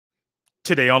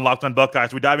Today on Locked on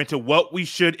Buckeyes, we dive into what we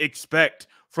should expect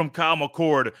from Kyle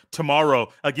McCord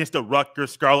tomorrow against the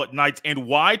Rutgers Scarlet Knights and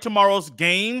why tomorrow's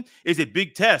game is a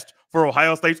big test for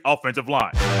Ohio State's offensive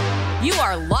line. You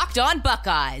are Locked on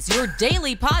Buckeyes, your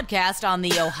daily podcast on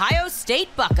the Ohio State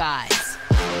Buckeyes.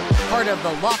 Part of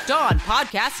the Locked on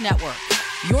Podcast Network,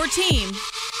 your team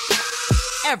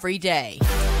every day.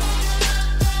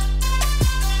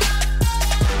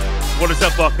 What is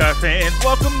up, Buckeye fans?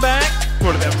 Welcome back for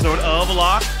another episode of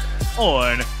Locked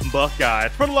on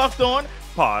Buckeyes for the Locked on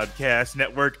Podcast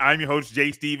Network. I'm your host,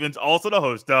 Jay Stevens, also the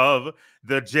host of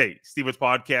the Jay Stevens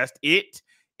Podcast. It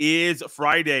is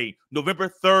Friday,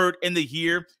 November 3rd in the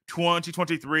year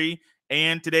 2023,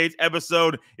 and today's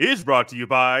episode is brought to you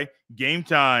by Game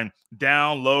Time.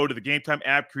 Download the Game Time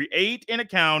app, create an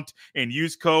account, and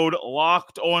use code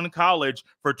LOCKEDONCollege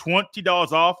for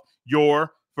 $20 off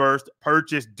your first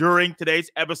purchase. During today's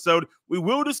episode, we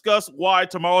will discuss why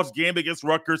tomorrow's game against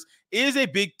Rutgers is a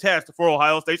big test for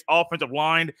Ohio State's offensive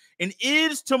line. And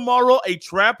is tomorrow a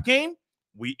trap game?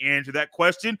 We answer that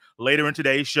question later in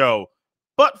today's show.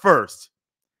 But first,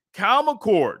 Kyle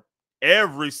McCord,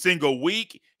 every single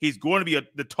week, he's going to be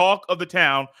the talk of the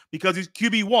town because he's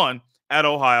QB1 at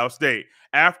Ohio State.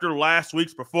 After last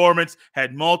week's performance,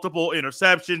 had multiple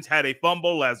interceptions, had a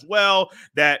fumble as well,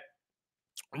 that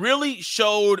really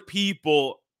showed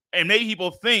people and made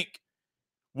people think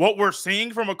what we're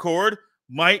seeing from McCord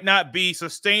might not be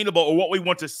sustainable or what we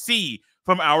want to see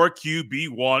from our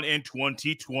QB1 in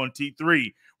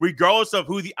 2023. Regardless of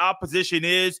who the opposition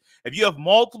is, if you have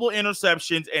multiple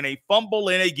interceptions and a fumble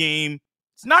in a game,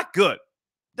 it's not good.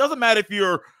 Doesn't matter if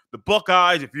you're the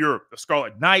Buckeyes, if you're the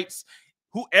Scarlet Knights,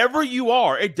 whoever you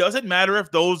are, it doesn't matter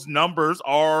if those numbers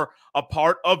are a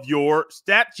part of your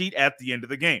stat sheet at the end of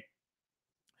the game.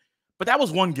 But that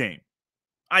was one game.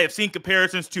 I have seen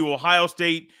comparisons to Ohio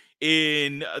State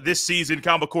in this season,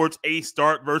 Kyle McCord's 8th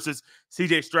start versus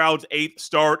C.J. Stroud's 8th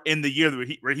start in the year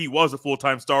where he was a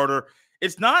full-time starter.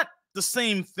 It's not the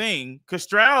same thing because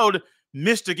Stroud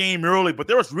missed a game early, but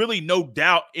there was really no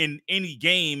doubt in any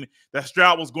game that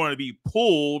Stroud was going to be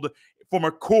pulled from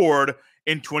McCord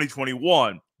in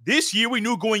 2021. This year, we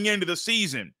knew going into the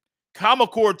season, Kyle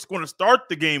McCord's going to start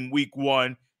the game week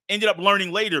 1. Ended up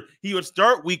learning later he would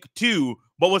start week 2,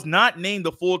 but was not named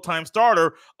the full-time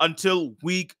starter until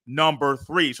week number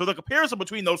 3. So the comparison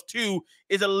between those two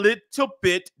is a little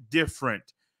bit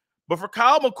different. But for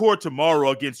Kyle McCord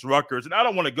tomorrow against Rutgers, and I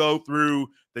don't want to go through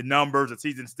the numbers, the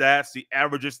season stats, the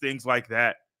averages, things like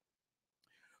that.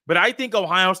 But I think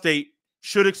Ohio State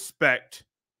should expect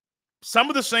some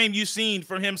of the same you've seen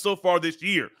from him so far this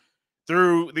year.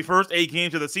 Through the first 8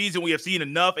 games of the season, we have seen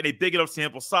enough and a big enough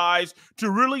sample size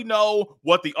to really know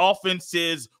what the offense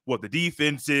is, what the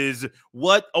defense is,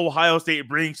 what Ohio State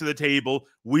brings to the table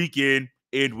week in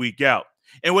and week out.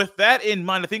 And with that in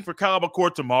mind, I think for Kyle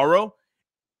McCord tomorrow,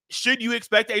 should you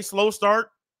expect a slow start?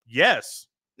 Yes.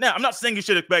 Now, I'm not saying you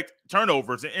should expect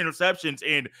turnovers and interceptions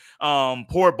and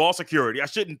poor ball security.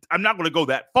 I'm not going to go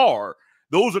that far.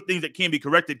 Those are things that can be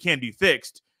corrected, can be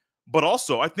fixed. But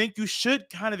also, I think you should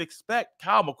kind of expect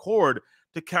Kyle McCord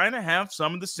to kind of have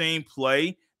some of the same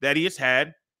play that he has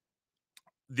had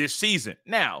this season.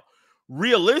 Now,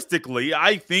 realistically,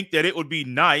 I think that it would be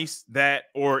nice that,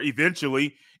 or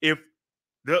eventually, if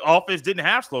the offense didn't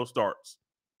have slow starts.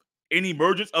 An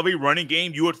emergence of a running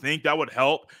game, you would think that would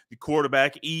help the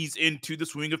quarterback ease into the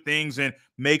swing of things and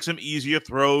make some easier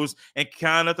throws and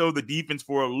kind of throw the defense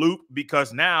for a loop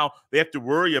because now they have to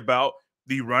worry about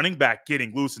the running back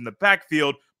getting loose in the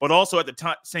backfield, but also at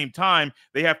the same time,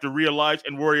 they have to realize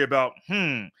and worry about,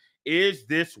 is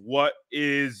this what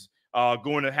is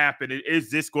going to happen? Is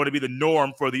this going to be the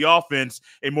norm for the offense,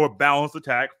 a more balanced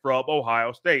attack from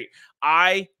Ohio State?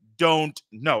 I don't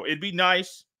know. It'd be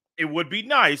nice. It would be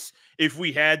nice if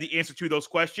we had the answer to those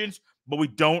questions, but we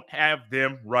don't have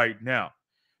them right now.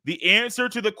 The answer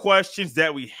to the questions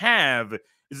that we have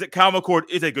is that Kyle McCord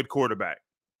is a good quarterback.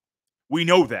 We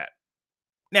know that.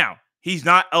 Now, he's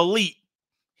not elite.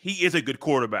 He is a good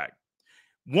quarterback.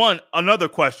 Another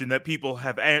question that people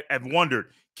have wondered,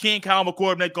 can Kyle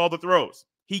McCord make all the throws?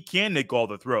 He can make all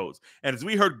the throws. And as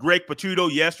we heard Greg Patudo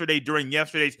yesterday during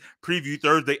yesterday's Preview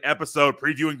Thursday episode,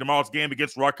 previewing tomorrow's game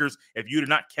against Rutgers, if you did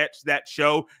not catch that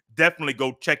show, definitely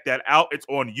go check that out. It's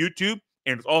on YouTube,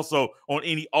 and it's also on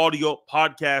any audio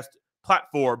podcast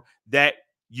platform that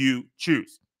you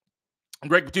choose.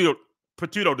 Greg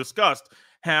Patudo discussed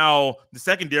how the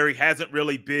secondary hasn't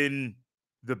really been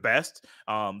the best.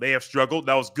 They have struggled.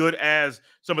 Now, as good as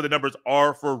some of the numbers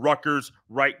are for Rutgers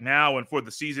right now and for the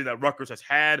season that Rutgers has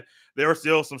had, there are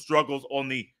still some struggles on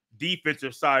the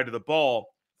defensive side of the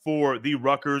ball for the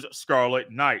Rutgers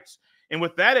Scarlet Knights. And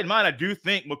with that in mind, I do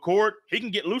think McCord, he can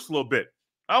get loose a little bit.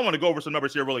 I don't want to go over some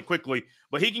numbers here really quickly,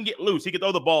 but he can get loose. He can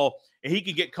throw the ball, and he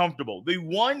can get comfortable. The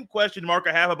one question mark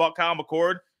I have about Kyle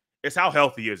McCord is how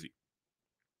healthy is he?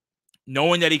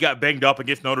 Knowing that he got banged up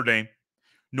against Notre Dame,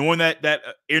 knowing that that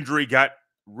injury got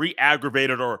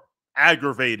re-aggravated or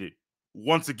aggravated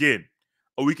once again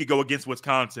a week ago against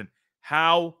Wisconsin,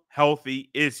 how healthy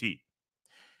is he?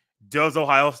 Does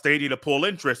Ohio State need to pull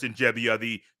interest in Jebbia,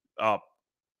 the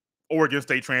Oregon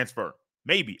State transfer?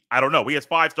 Maybe. I don't know. He has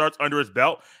 5 starts under his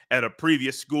belt at a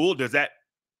previous school. Does that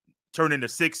turn into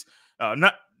 6?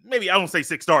 Maybe I don't say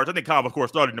 6 starts. I think Kyle McCord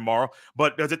starting tomorrow.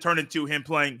 But does it turn into him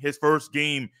playing his first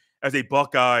game as a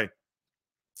Buckeye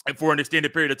for an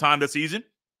extended period of time this season?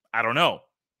 I don't know.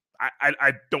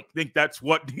 I don't think that's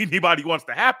what anybody wants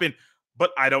to happen,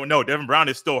 but I don't know. Devin Brown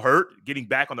is still hurt, getting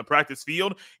back on the practice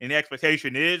field, and the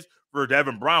expectation is for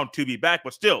Devin Brown to be back,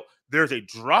 but still, there's a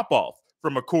drop-off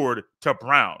from McCord to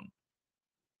Brown.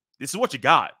 This is what you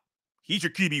got. He's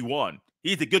your QB1.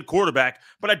 He's a good quarterback,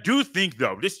 but I do think,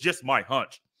 though, this is just my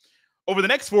hunch. Over the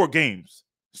next 4 games,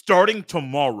 starting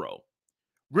tomorrow,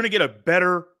 we're going to get a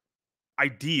better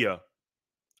idea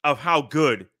of how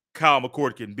good Kyle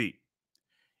McCord can be.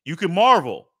 You can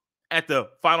marvel at the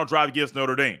final drive against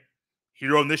Notre Dame.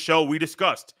 Here on this show, we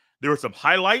discussed there were some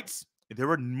highlights, and there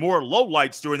were more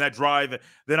lowlights during that drive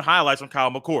than highlights from Kyle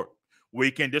McCord.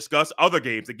 We can discuss other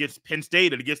games against Penn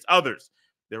State and against others.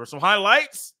 There were some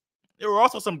highlights. There were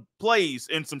also some plays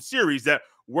in some series that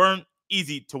weren't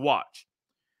easy to watch.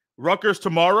 Rutgers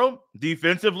tomorrow,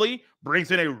 defensively,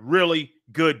 brings in a really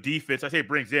good defense. I say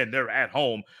brings in, they're at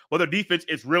home. But their defense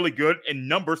is really good, and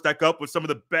numbers stack up with some of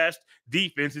the best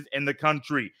defenses in the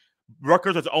country.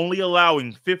 Rutgers is only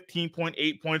allowing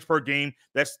 15.8 points per game.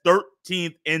 That's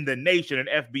 13th in the nation in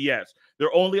FBS.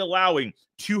 They're only allowing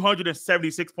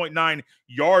 276.9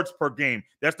 yards per game.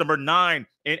 That's number 9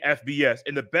 in FBS.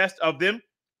 And the best of them,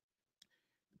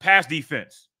 pass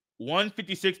defense,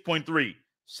 156.3,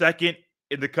 second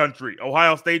in the country.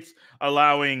 Ohio State's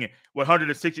allowing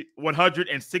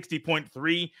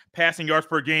 160.3 passing yards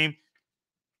per game.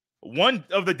 One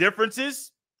of the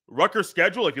differences, Rutgers'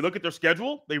 schedule, if you look at their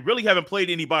schedule, they really haven't played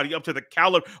anybody up to the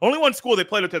caliber. Only one school they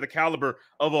played up to the caliber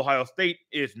of Ohio State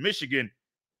is Michigan.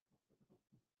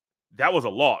 That was a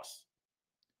loss.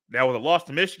 That was a loss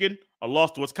to Michigan, a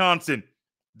loss to Wisconsin.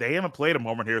 They haven't played a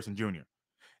Marvin Harrison Jr.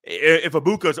 If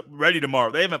Ibuka's ready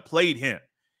tomorrow, they haven't played him.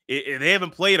 They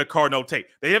haven't played a Cardinal Tate.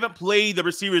 They haven't played the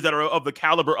receivers that are of the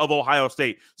caliber of Ohio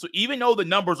State. So even though the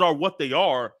numbers are what they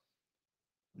are,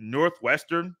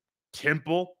 Northwestern,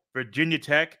 Temple, Virginia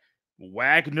Tech,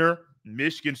 Wagner,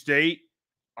 Michigan State,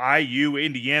 IU,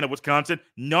 Indiana, Wisconsin,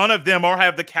 none of them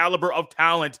have the caliber of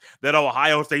talent that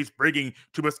Ohio State's bringing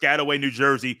to Piscataway, New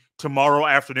Jersey tomorrow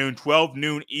afternoon, 12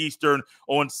 noon Eastern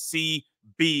on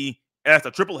CBS.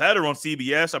 A triple header on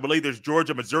CBS. I believe there's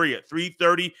Georgia, Missouri at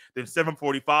 3:30, then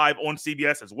 7:45 on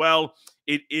CBS as well.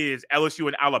 It is LSU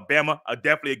and Alabama,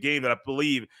 definitely a game that I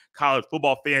believe college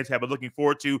football fans have been looking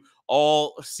forward to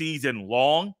all season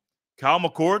long. Kyle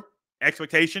McCord,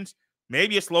 expectations,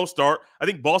 maybe a slow start. I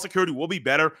think ball security will be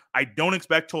better. I don't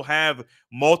expect he'll have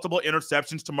multiple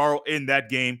interceptions tomorrow in that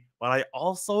game, but I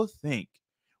also think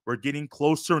we're getting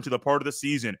closer into the part of the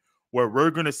season where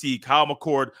we're going to see Kyle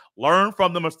McCord learn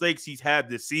from the mistakes he's had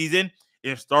this season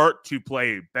and start to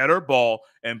play better ball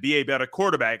and be a better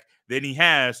quarterback than he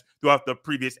has throughout the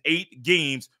previous 8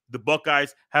 games the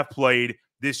Buckeyes have played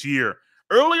this year.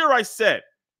 Earlier I said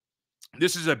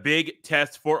this is a big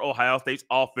test for Ohio State's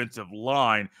offensive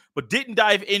line, but didn't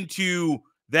dive into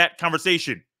that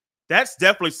conversation. That's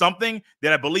definitely something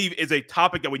that I believe is a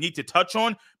topic that we need to touch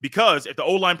on, because if the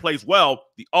O-line plays well,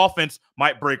 the offense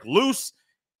might break loose.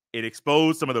 It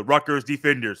exposed some of the Rutgers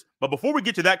defenders. But before we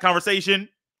get to that conversation,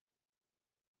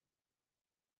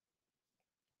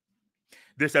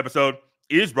 this episode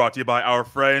is brought to you by our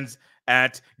friends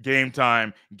at Game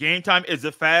Time. Game Time is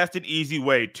a fast and easy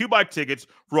way to buy tickets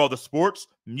for all the sports,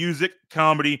 music,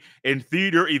 comedy, and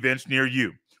theater events near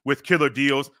you. With killer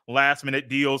deals, last-minute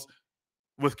deals,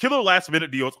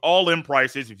 all-in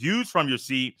prices, views from your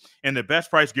seat, and the best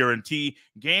price guarantee,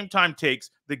 Game Time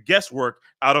takes the guesswork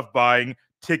out of buying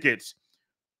tickets.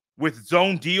 With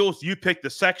zone deals, you pick the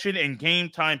section and Game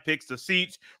Time picks the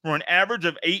seats for an average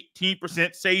of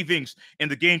 18% savings.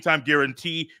 And the Game Time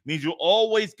guarantee means you'll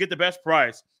always get the best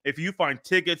price. If you find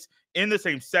tickets in the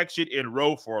same section in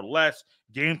row for less,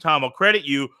 Game Time will credit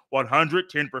you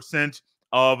 110%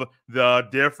 of the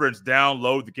difference.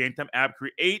 Download the Game Time app,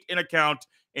 create an account,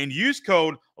 and use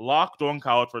code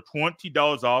LOCKEDONCOLLEGE for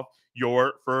 $20 off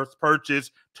your first purchase.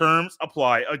 Terms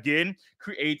apply. Again,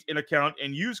 create an account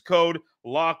and use code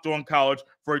LOCKEDONCOLLEGE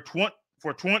for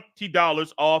for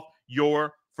 $20 off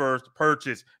your first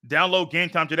purchase. Download Game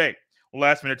Time today.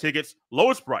 Last minute tickets,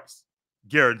 lowest price,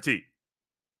 guaranteed.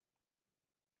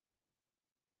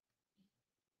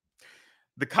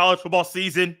 The college football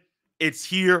season, it's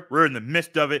here. We're in the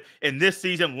midst of it. And this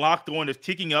season, Locked On is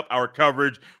kicking up our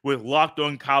coverage with Locked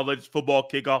On College Football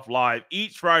Kickoff Live.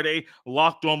 Each Friday,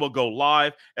 Locked On will go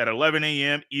live at 11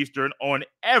 a.m. Eastern on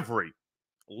every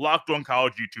Locked On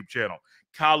College YouTube channel.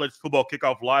 College Football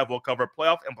Kickoff Live will cover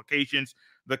playoff implications,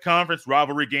 the conference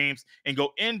rivalry games, and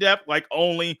go in-depth like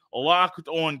only Locked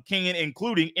On can,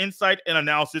 including insight and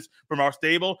analysis from our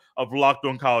stable of Locked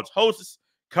On College hosts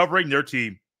covering their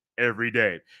team every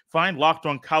day. Find Locked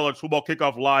On College Football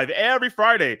Kickoff Live every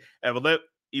Friday at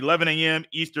 11 a.m.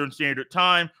 Eastern Standard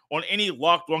Time on any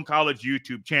Locked On College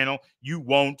YouTube channel. You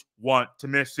won't want to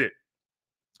miss it.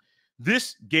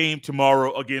 This game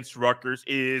tomorrow against Rutgers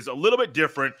is a little bit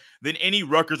different than any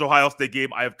Rutgers-Ohio State game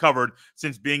I have covered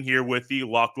since being here with the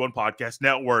Locked On Podcast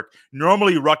Network.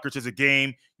 Normally, Rutgers is a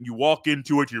game, you walk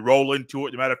into it, you roll into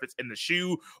it, no matter if it's in the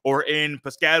shoe or in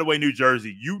Piscataway, New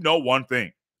Jersey. You know one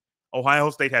thing. Ohio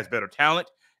State has better talent,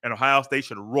 and Ohio State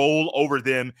should roll over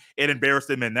them and embarrass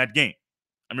them in that game.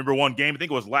 I remember one game, I think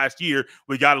it was last year,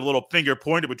 we got a little finger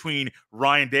pointed between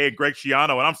Ryan Day and Greg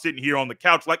Schiano, and I'm sitting here on the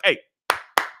couch like, hey,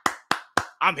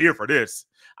 I'm here for this.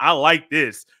 I like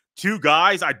this. Two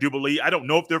guys, I do believe, I don't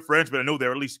know if they're friends, but I know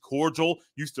they're at least cordial,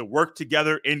 used to work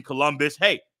together in Columbus.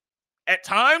 Hey, at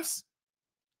times,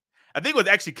 I think it was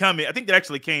actually coming. I think that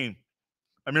actually came.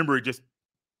 I remember it just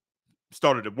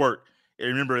started to work. I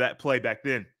remember that play back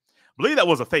then. I believe that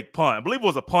was a fake punt. I believe it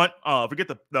was a punt. Forget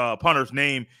the punter's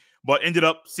name, but ended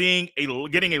up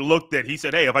getting a look that he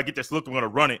said, hey, if I get this look, I'm going to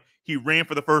run it. He ran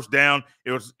for the first down.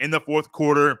 It was in the fourth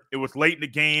quarter. It was late in the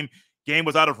game. Game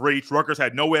was out of reach. Rutgers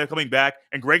had no way of coming back,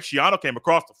 and Greg Schiano came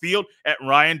across the field at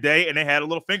Ryan Day, and they had a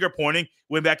little finger pointing,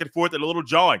 went back and forth, and a little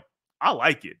jawing. I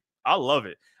like it. I love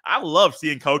it. I love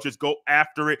seeing coaches go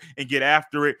after it and get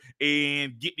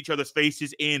each other's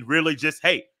faces and really just,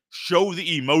 hey, show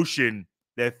the emotion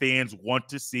that fans want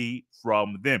to see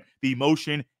from them. The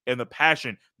emotion and the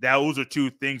passion. Those are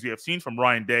two things we have seen from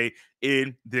Ryan Day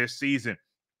in this season.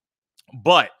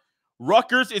 But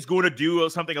Rutgers is going to do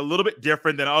something a little bit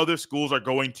different than other schools are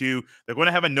going to. They're going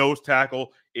to have a nose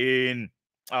tackle in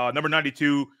number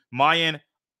 92, Mayan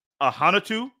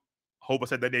Ahanatu. Hope I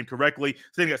said that name correctly.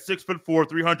 Sitting at 6'4",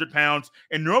 300 pounds.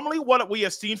 And normally what we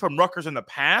have seen from Rutgers in the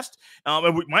past,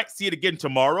 and we might see it again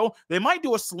tomorrow, they might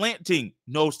do a slanting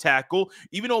nose tackle.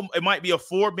 Even though it might be a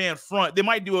four-man front, he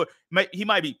might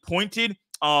be pointed,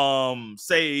 in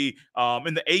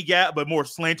the A-gap, but more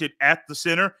slanted at the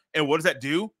center. And what does that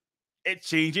do? It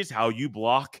changes how you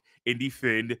block and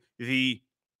defend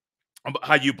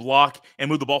how you block and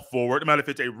move the ball forward. No matter if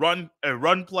it's a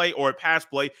run play or a pass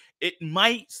play, it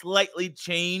might slightly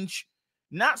change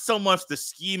not so much the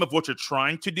scheme of what you're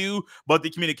trying to do, but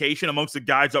the communication amongst the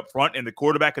guys up front and the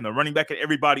quarterback and the running back and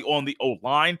everybody on the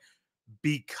O-line,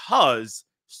 because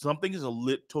something is a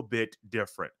little bit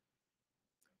different.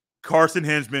 Carson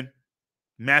Hinsman,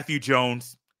 Matthew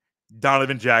Jones,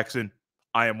 Donovan Jackson,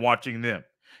 I am watching them.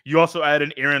 You also add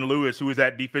in Aaron Lewis, who is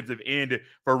that defensive end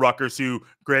for Rutgers, who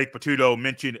Greg Patuto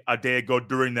mentioned a day ago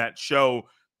during that show.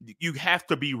 You have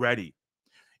to be ready.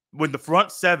 When the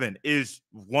front seven is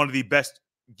one of the best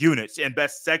units and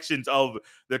best sections of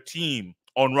the team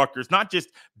on Rutgers, not just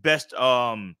best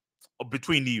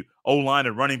between the O-line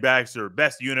and running backs or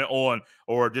best unit on,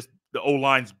 or just the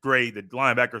O-line's great, the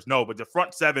linebackers no, but the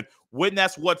front seven, when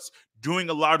that's what's doing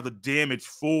a lot of the damage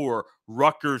for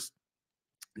Rutgers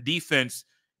defense,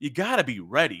 you got to be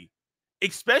ready,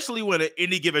 especially when at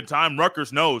any given time,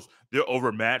 Rutgers knows they're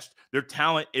overmatched. Their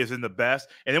talent isn't the best.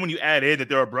 And then when you add in that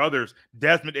there are brothers,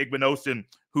 Desmond Igbinosun,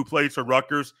 who plays for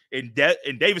Rutgers, and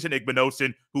Davison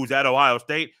Igbinosun, who's at Ohio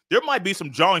State, there might be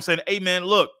some jawing saying, hey, man,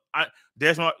 look,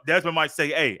 Desmond might say,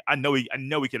 hey, I know he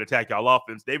can attack y'all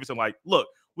offense. Davison like, look,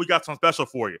 we got something special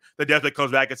for you. Then Desmond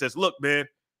comes back and says, look, man,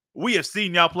 we have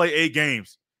seen y'all play 8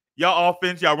 games. Y'all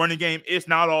offense, y'all running game, it's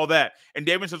not all that. And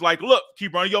Davidson's like, look,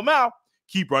 keep running your mouth.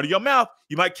 Keep running your mouth.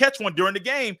 You might catch one during the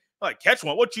game. Like, catch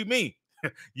one? What you mean?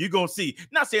 You're going to see.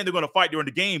 Not saying they're going to fight during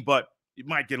the game, but you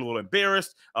might get a little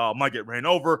embarrassed, might get ran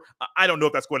over. I don't know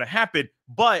if that's going to happen,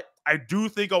 but I do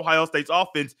think Ohio State's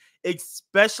offense,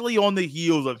 especially on the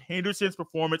heels of Henderson's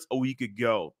performance a week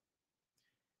ago,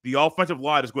 the offensive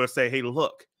line is going to say, hey,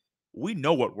 look, we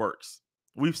know what works.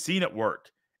 We've seen it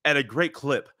work at a great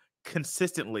clip.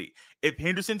 Consistently, if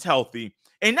Henderson's healthy,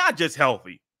 and not just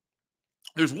healthy,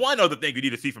 there's one other thing you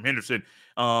need to see from Henderson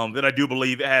that I do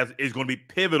believe is going to be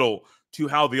pivotal to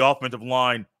how the offensive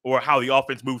line or how the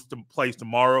offense moves to plays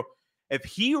tomorrow, if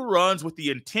he runs with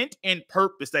the intent and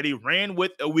purpose that he ran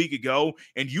with a week ago,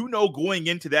 and going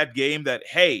into that game that,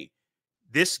 hey,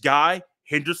 this guy,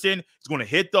 Henderson, is going to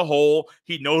hit the hole.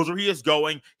 He knows where he is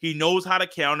going. He knows how to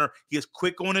counter. He is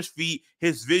quick on his feet.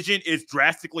 His vision is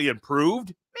drastically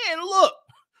improved. Man, look,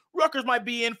 Rutgers might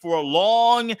be in for a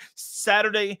long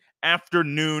Saturday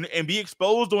afternoon and be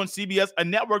exposed on CBS, a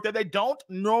network that they don't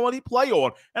normally play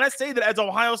on. And I say that as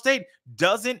Ohio State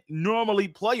doesn't normally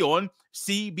play on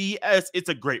CBS. It's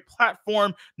a great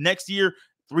platform. Next year,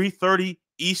 3:30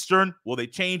 Eastern. Will they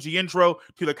change the intro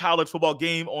to the college football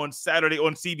game on Saturday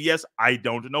on CBS? I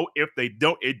don't know. If they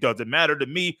don't, it doesn't matter to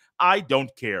me. I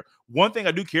don't care. One thing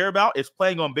I do care about is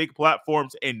playing on big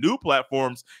platforms and new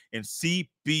platforms, and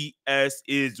CBS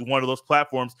is one of those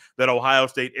platforms that Ohio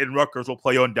State and Rutgers will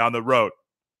play on down the road.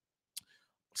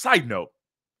 Side note,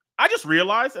 I just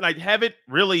realized, and I haven't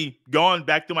really gone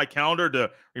back to my calendar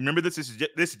to remember this. This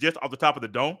is just off the top of the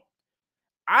dome.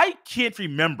 I can't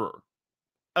remember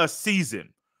a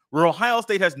season where Ohio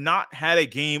State has not had a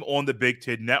game on the Big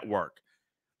Ten Network.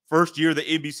 First year, the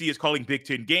NBC is calling Big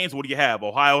Ten games. What do you have?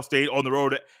 Ohio State on the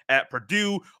road at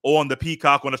Purdue, on the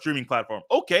Peacock on a streaming platform.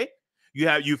 Okay.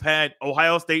 You've had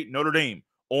Ohio State, Notre Dame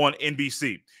on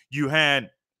NBC. You had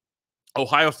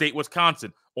Ohio State,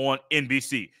 Wisconsin on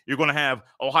NBC. You're going to have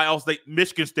Ohio State,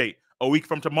 Michigan State a week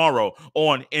from tomorrow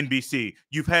on NBC.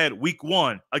 You've had week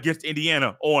 1 against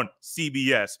Indiana on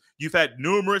CBS. You've had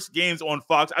numerous games on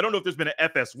Fox. I don't know if there's been an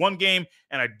FS1 game,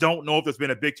 and I don't know if there's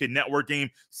been a Big Ten Network game.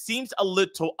 Seems a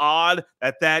little odd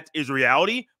that is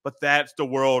reality, but that's the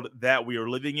world that we are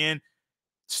living in.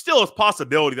 Still, it's a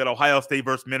possibility that Ohio State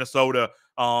versus Minnesota,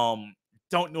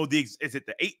 don't know is it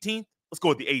the 18th? Let's go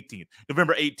with the 18th.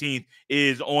 November 18th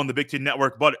is on the Big Ten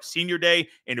Network, but it's senior day,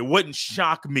 and it would not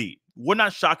shock me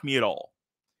at all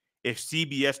if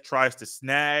CBS tries to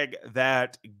snag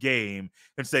that game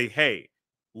and say, hey,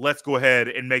 let's go ahead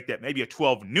and make that maybe a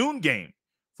 12 noon game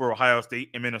for Ohio State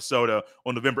and Minnesota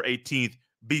on November 18th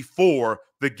before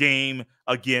the game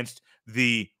against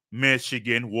the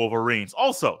Michigan Wolverines.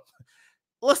 Also,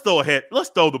 let's throw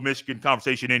the Michigan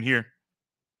conversation in here.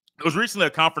 It was recently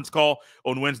a conference call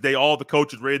on Wednesday. All the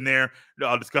coaches were in there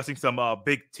discussing some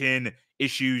Big Ten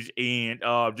issues and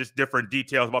just different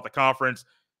details about the conference.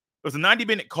 It was a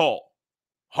 90-minute call.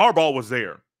 Harbaugh was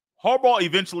there. Harbaugh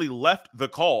eventually left the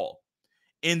call.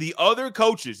 And the other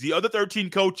 13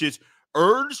 coaches,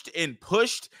 urged and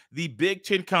pushed the Big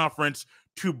Ten Conference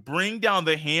to bring down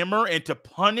the hammer and to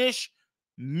punish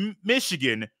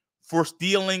Michigan for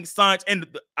stealing signs. And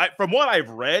from what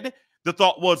I've read, the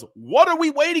thought was, what are we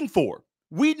waiting for?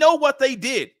 We know what they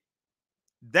did.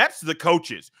 That's the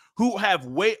coaches who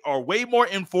are way more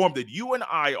informed than you and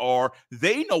I are.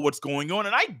 They know what's going on,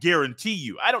 and I guarantee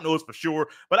you, I don't know this for sure,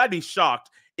 but I'd be shocked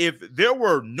if there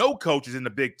were no coaches in the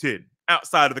Big Ten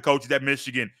outside of the coaches at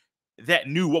Michigan that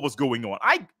knew what was going on.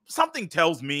 Something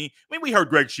tells me, we heard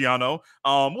Greg Schiano.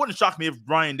 Wouldn't shock me if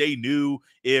Brian Day knew,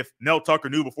 if Mel Tucker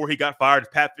knew before he got fired,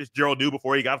 if Pat Fitzgerald knew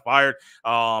before he got fired,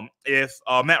 if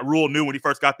Matt Rule knew when he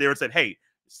first got there and said, hey,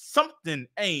 something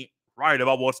ain't right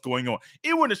about what's going on.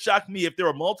 It wouldn't shock me if there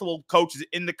were multiple coaches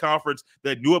in the conference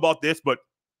that knew about this, but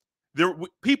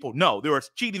people know there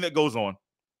is cheating that goes on.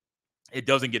 It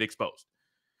doesn't get exposed.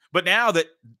 But now that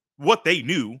what they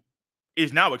knew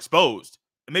is now exposed,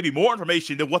 and maybe more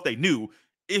information than what they knew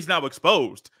is now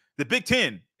exposed, the Big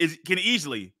Ten can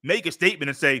easily make a statement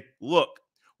and say, look,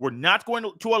 we're not going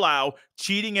to allow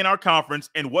cheating in our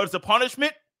conference. And what's the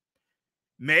punishment?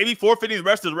 Maybe forfeiting the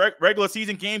rest of the regular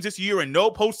season games this year and no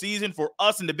postseason for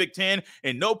us in the Big Ten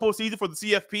and no postseason for the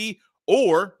CFP,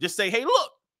 or just say, hey,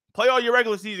 look, play all your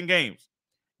regular season games.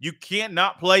 You can't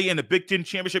not play in the Big Ten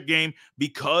championship game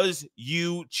because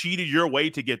you cheated your way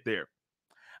to get there.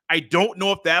 I don't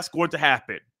know if that's going to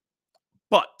happen,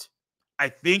 but I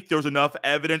think there's enough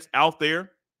evidence out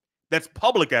there that's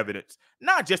public evidence,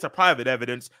 not just a private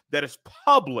evidence, that is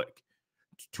public,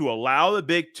 to allow the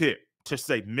Big Ten to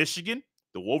say, Michigan,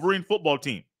 the Wolverine football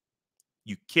team,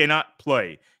 you cannot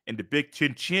play in the Big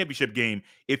Ten championship game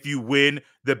if you win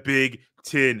the Big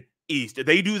Ten East. If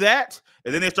they do that,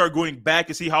 and then they start going back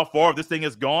and see how far this thing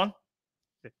has gone,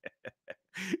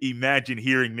 imagine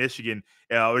hearing Michigan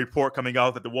report coming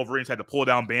out that the Wolverines had to pull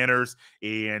down banners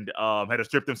and had to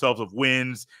strip themselves of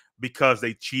wins because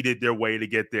they cheated their way to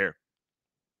get there.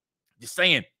 Just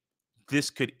saying, this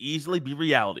could easily be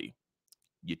reality.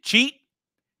 You cheat,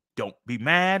 don't be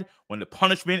mad when the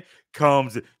punishment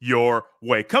comes your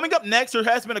way. Coming up next, there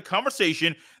has been a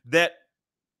conversation that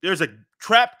there's a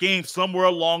trap game somewhere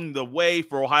along the way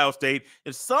for Ohio State,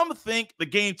 and some think the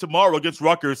game tomorrow against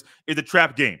Rutgers is a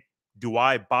trap game. Do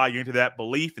I buy into that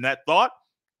belief and that thought?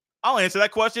 I'll answer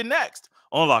that question next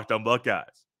on Locked On Buckeyes.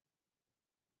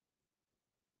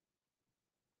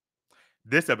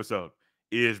 This episode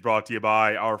is brought to you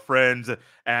by our friends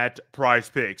at Prize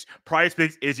Picks. Prize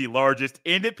Picks is the largest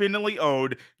independently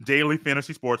owned daily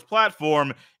fantasy sports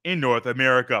platform in North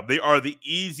America. They are the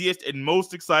easiest and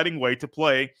most exciting way to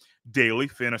play daily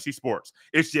fantasy sports.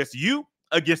 It's just you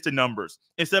against the numbers.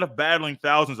 Instead of battling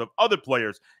thousands of other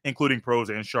players, including pros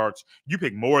and sharks, you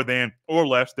pick more than or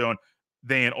less than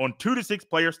on 2 to 6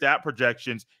 player stat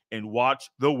projections and watch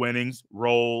the winnings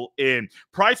roll in.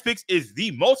 Prize Picks is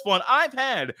the most fun I've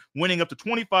had, winning up to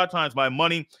 25 times my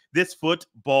money this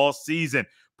football season.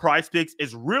 Prize Picks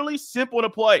is really simple to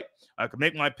play. I can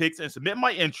make my picks and submit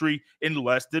my entry in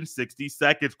less than 60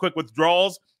 seconds. Quick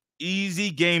withdrawals,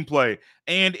 easy gameplay,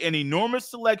 and an enormous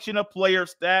selection of player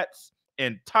stats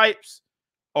and types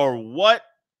are what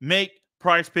make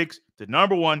Prize Picks the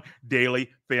 #1 daily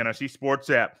fantasy sports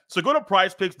app. So go to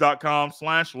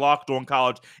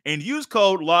prizepicks.com/lockedoncollege and use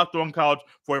code LockedOnCollege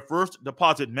for a first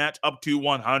deposit match up to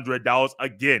 $100.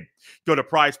 Again, go to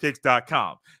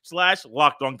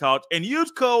prizepicks.com/lockedoncollege and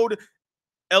use code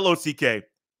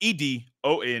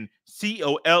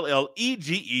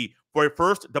LOCKEDONCOLLEGE for a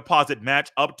first deposit match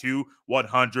up to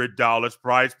 $100.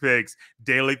 Prize Picks,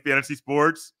 daily fantasy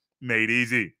sports made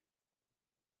easy.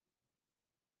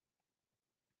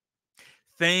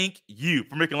 Thank you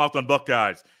for making Locked On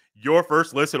Buckeyes your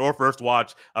first listen or first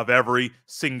watch of every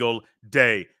single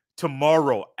day.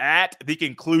 Tomorrow, at the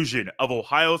conclusion of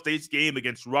Ohio State's game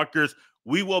against Rutgers,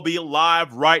 we will be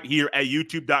live right here at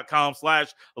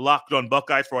youtube.com/Locked On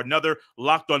Buckeyes for another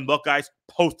Locked On Buckeyes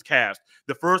postcast.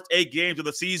 The first 8 games of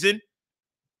the season,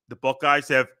 the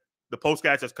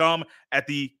postcast has come at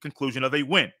the conclusion of a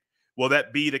win. Will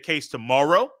that be the case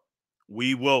tomorrow?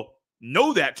 We will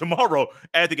know that tomorrow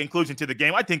at the conclusion to the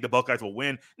game. I think the Buckeyes will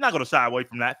win. Not going to shy away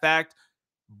from that fact.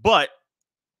 But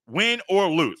win or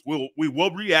lose, we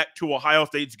will react to Ohio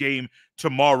State's game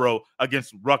tomorrow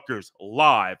against Rutgers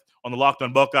live on the Locked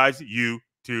On Buckeyes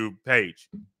YouTube page.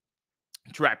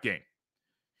 Trap game.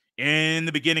 In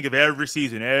the beginning of every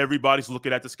season, everybody's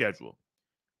looking at the schedule.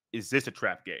 Is this a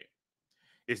trap game?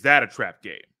 Is that a trap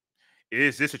game?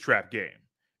 Is this a trap game?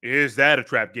 Is that a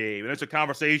trap game? And it's a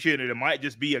conversation, and it might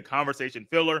just be a conversation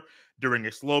filler during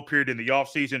a slow period in the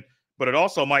offseason, but it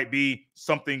also might be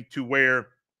something to where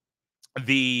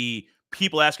the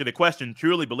people asking the question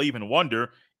truly believe and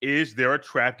wonder, is there a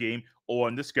trap game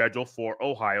on the schedule for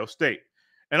Ohio State?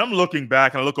 And I'm looking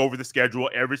back, and I look over the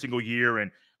schedule every single year,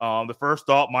 and the first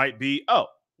thought might be, oh,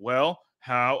 well,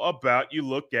 how about you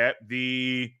look at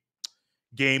the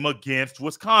game against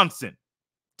Wisconsin?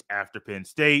 After Penn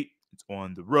State. It's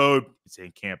on the road. It's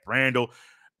in Camp Randall.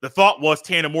 The thought was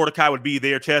Tanner Mordecai would be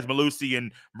there. Chaz Malusi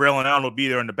and Braylon Allen would be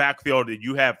there in the backfield. And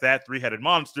you have that 3-headed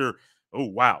monster. Oh,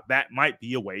 wow. That might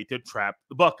be a way to trap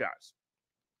the Buckeyes.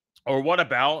 Or what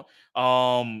about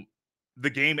the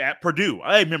game at Purdue?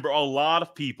 I remember a lot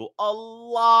of people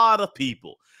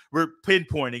were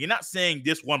pinpointing and not saying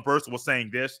this one person was saying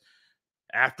this.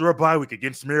 After a bye week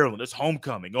against Maryland, it's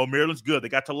homecoming. Oh, Maryland's good. They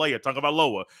got Talia,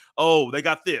 Tagovailoa. Oh, they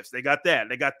got this. They got that.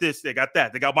 They got this. They got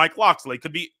that. They got Mike Loxley.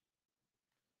 Could be.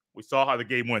 We saw how the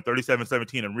game went,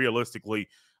 37-17, and realistically,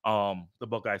 the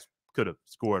Buckeyes could have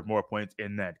scored more points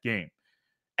in that game.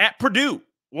 At Purdue,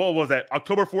 what was that?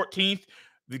 October 14th.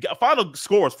 The final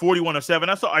score was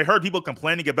 41-7. I heard people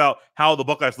complaining about how the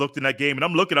Buckeyes looked in that game, and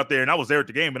I'm looking up there, and I was there at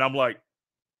the game, and I'm like,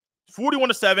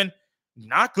 41-7.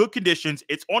 Not good conditions.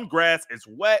 It's on grass. It's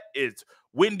wet. It's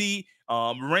windy.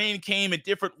 Rain came in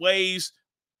different ways.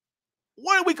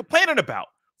 What are we complaining about?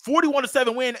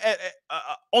 41-7 win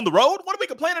on the road? What are we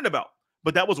complaining about?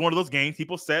 But that was one of those games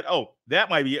people said, oh, that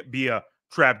might be a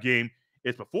trap game.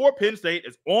 It's before Penn State.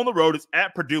 It's on the road. It's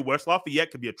at Purdue. West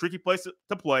Lafayette could be a tricky place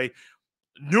to play.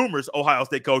 Numerous Ohio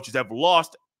State coaches have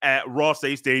lost at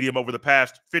Ross-Ade Stadium over the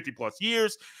past 50-plus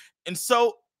years. And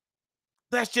so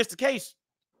that's just the case.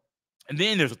 And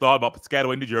then there's a thought about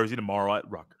Piscataway, New Jersey tomorrow at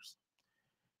Rutgers.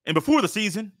 And before the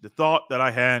season, the thought that I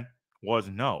had was,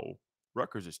 no,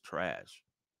 Rutgers is trash.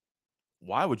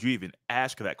 Why would you even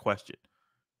ask that question?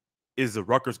 Is the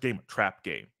Rutgers game a trap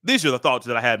game? These are the thoughts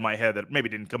that I had in my head that maybe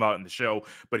didn't come out in the show,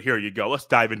 but here you go. Let's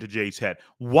dive into Jay's head.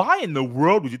 Why in the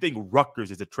world would you think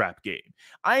Rutgers is a trap game?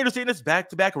 I understand it's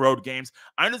back-to-back road games.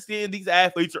 I understand these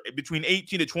athletes are between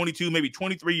 18 to 22, maybe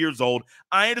 23 years old.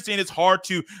 I understand it's hard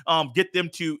to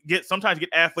sometimes get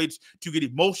athletes to get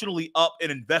emotionally up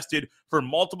and invested for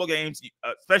multiple games,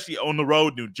 especially on the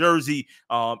road, New Jersey.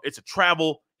 It's a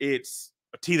travel. It's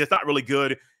a team that's not really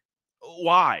good.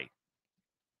 Why?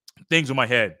 Things in my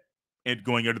head and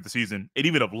going into the season, and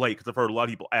even of late, because I've heard a lot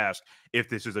of people ask if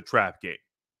this is a trap game.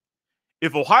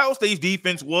 If Ohio State's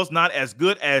defense was not as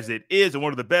good as it is and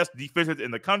one of the best defenses in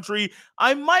the country,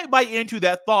 I might buy into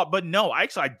that thought. But no, I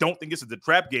don't think this is a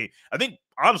trap game. I think,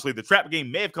 honestly, the trap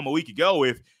game may have come a week ago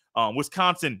if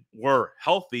Wisconsin were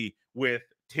healthy with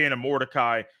Tanner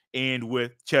Mordecai and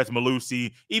with Ches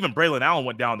Malusi. Even Braylon Allen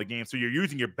went down the game. So you're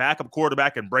using your backup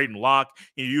quarterback and Braden Locke,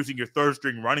 and you're using your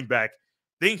third-string running back.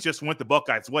 Things just went the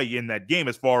Buckeyes' way in that game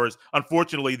as far as,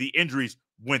 unfortunately, the injuries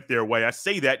went their way. I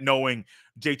say that knowing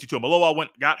JT Tuimoloau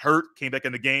got hurt, came back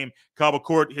in the game. Kyle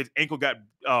McCord, his ankle got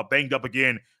banged up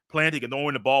again. Planting and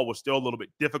throwing the ball was still a little bit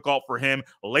difficult for him.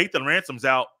 Lathan Ransom's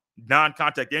out,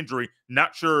 non-contact injury.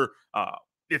 Not sure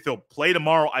if he'll play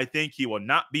tomorrow. I think he will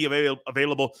not be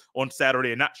available on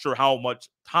Saturday, and not sure how much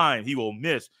time he will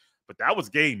miss. But that was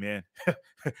game, man.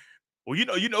 Well,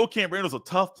 you know, Camp Randall's a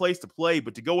tough place to play,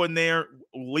 but to go in there,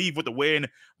 leave with a win,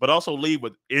 but also leave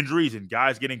with injuries and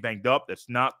guys getting banged up, that's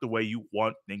not the way you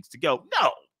want things to go.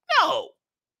 No.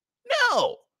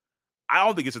 I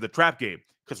don't think this is a trap game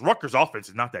because Rutgers' offense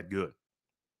is not that good.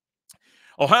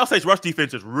 Ohio State's rush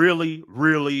defense is really,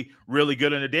 really, really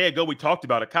good. And a day ago, we talked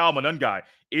about it. Kyle McCord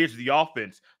is the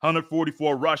offense.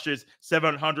 144 rushes,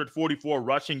 744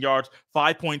 rushing yards,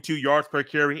 5.2 yards per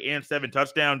carry, and 7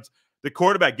 touchdowns. The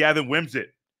quarterback, Gavin Wimsatt,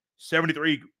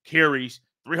 73 carries,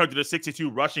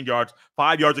 362 rushing yards,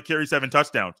 5 yards a carry, 7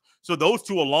 touchdowns. So those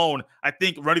two alone, I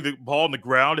think running the ball on the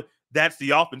ground, that's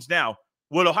the offense. Now,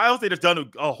 what Ohio State has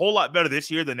done a whole lot better this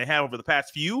year than they have over the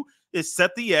past few is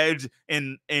set the edge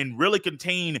and really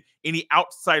contain any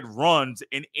outside runs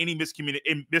and any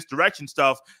misdirection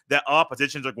stuff that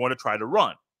oppositions are going to try to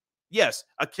run. Yes,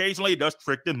 occasionally it does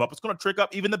trick them up. It's going to trick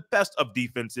up even the best of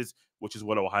defenses, which is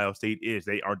what Ohio State is.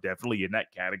 They are definitely in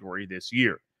that category this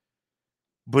year.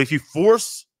 But if you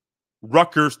force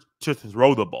Rutgers to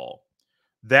throw the ball,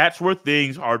 that's where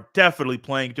things are definitely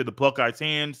playing to the Buckeyes'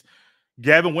 hands.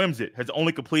 Gavin Wimsatt has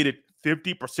only completed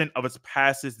 50% of his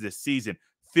passes this season.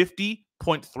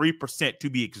 50.3% to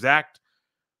be exact.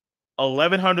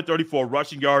 1,134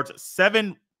 rushing yards,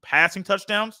 7 passing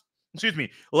touchdowns.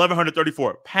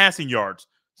 1,134 passing yards,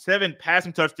 7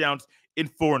 passing touchdowns,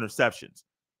 and 4 interceptions.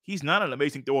 He's not an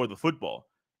amazing thrower of the football.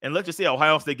 And let's just say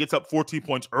Ohio State gets up 14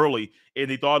 points early,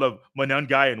 and the thought of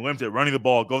Monangai and Wimsatt running the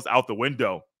ball goes out the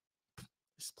window.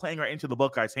 It's playing right into the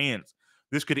Buckeyes' hands.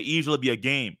 This could easily be a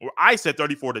game where I said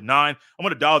 34-9. I'm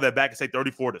going to dial that back and say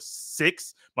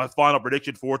 34-6. My final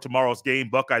prediction for tomorrow's game,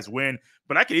 Buckeyes win.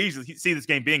 But I could easily see this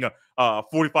game being a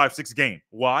 45-6 game.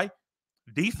 Why?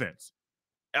 Defense.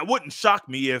 It wouldn't shock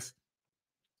me if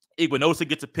Iguanosa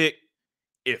gets a pick,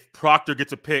 if Proctor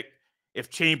gets a pick, if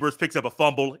Chambers picks up a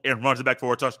fumble and runs it back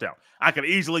for a touchdown. I could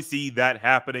easily see that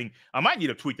happening. I might need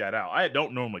to tweet that out. I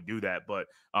don't normally do that, but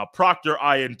Proctor,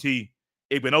 INT,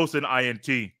 Iguanosa,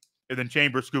 INT, and then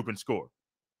Chambers scoop and score.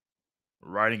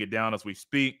 We're writing it down as we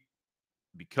speak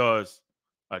because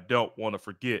I don't want to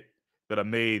forget that I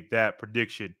made that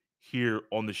prediction here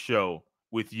on the show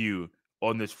with you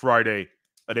on this Friday,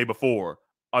 a day before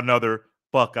another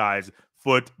Buckeyes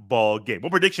football game.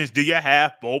 What predictions do you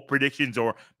have? Bold predictions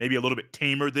or maybe a little bit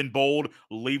tamer than bold?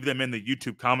 Leave them in the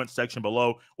YouTube comments section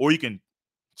below, or you can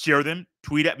share them,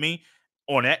 tweet at me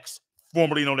on X,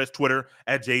 formerly known as Twitter,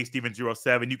 at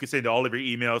jstevens07. You can send all of your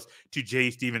emails to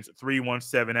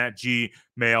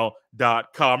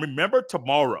jstevens317@gmail.com. Remember,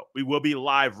 tomorrow we will be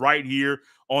live right here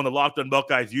on the Locked On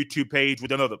Buckeyes YouTube page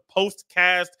with another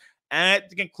postcast at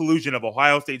the conclusion of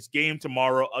Ohio State's game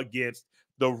tomorrow against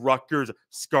the Rutgers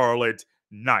Scarlet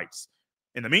Knights.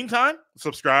 In the meantime,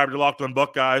 subscribe to Locked On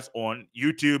Buckeyes on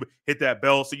YouTube. Hit that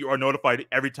bell so you are notified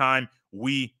every time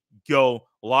we go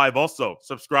live. Also,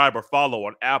 subscribe or follow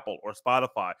on Apple or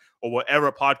Spotify or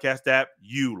whatever podcast app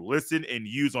you listen and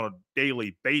use on a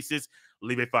daily basis.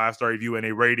 Leave a 5-star review and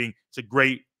a rating. It's a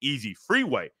great, easy, free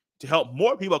way to help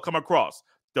more people come across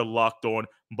the Locked On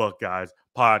Buckeyes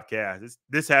podcast.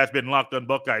 This has been Locked On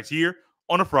Buckeyes here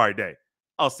on a Friday.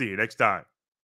 I'll see you next time.